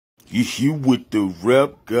You here with the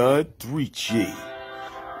Rap God 3J,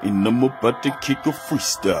 and I'm about to kick a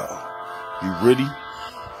freestyle. You ready?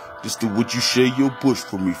 Just do what you share your bush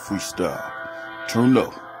for me freestyle. Turn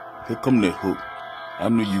up. Here come that hook. I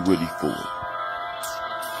know you ready for it.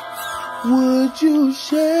 Would you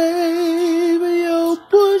shave your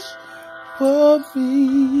bush for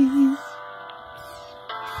me?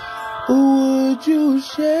 Would you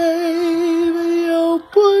shave your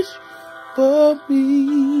bush for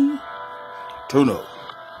me? Turn up.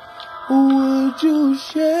 Would you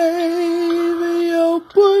shave your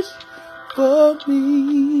bush for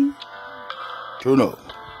me? Turn up.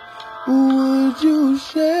 Would you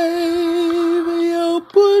shave your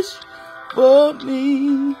bush for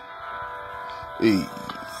me? Hey,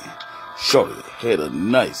 shorty had a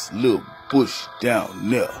nice little bush down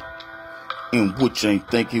there, in which ain't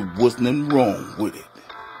think it was nothing wrong with it.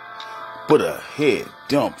 But I had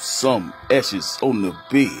dumped some ashes on the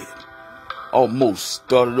bed, almost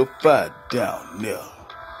started a fire down there.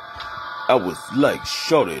 I was like,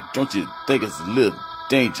 shorty, don't you think it's a little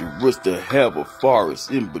dangerous to have a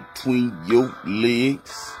forest in between your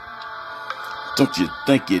legs? Don't you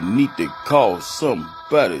think you need to call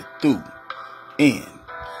somebody through and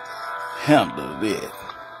handle that?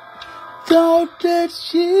 Thought that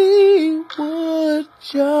she would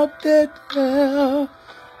chop that down,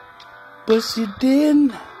 but she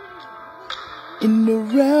didn't. And the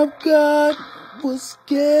rap god was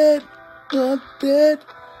scared of that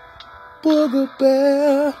booger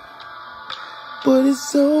bear. But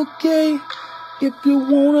it's okay if you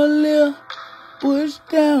wanna live push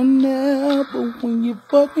down there. But when you're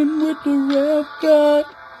fucking with the rap god,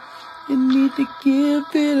 you need to give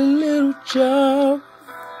it a little chop.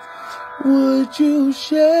 Would you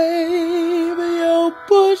shave your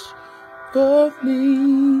bush for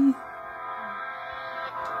me?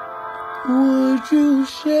 Would you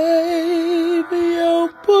shave your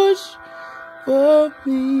bush for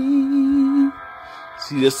me?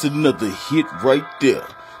 See, that's another hit right there.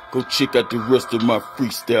 Go check out the rest of my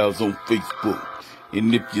freestyles on Facebook.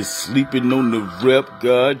 And if you're sleeping on the rap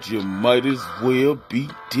god, you might as well be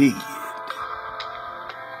dead.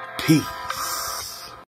 Peace.